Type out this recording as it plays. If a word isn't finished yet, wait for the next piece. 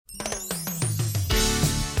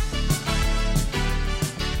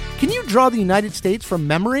Can you draw the United States from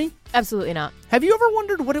memory? Absolutely not. Have you ever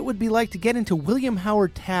wondered what it would be like to get into William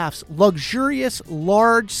Howard Taft's luxurious,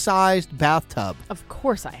 large-sized bathtub? Of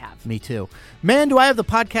course I have. Me too. Man, do I have the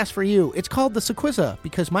podcast for you. It's called The Sequizza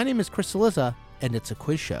because my name is Chris Cillizza, and it's a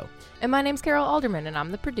quiz show. And my name's Carol Alderman, and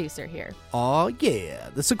I'm the producer here. Aw, yeah.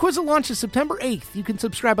 The Sequizza launches September 8th. You can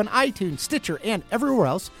subscribe on iTunes, Stitcher, and everywhere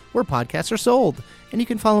else where podcasts are sold. And you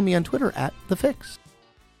can follow me on Twitter at TheFix.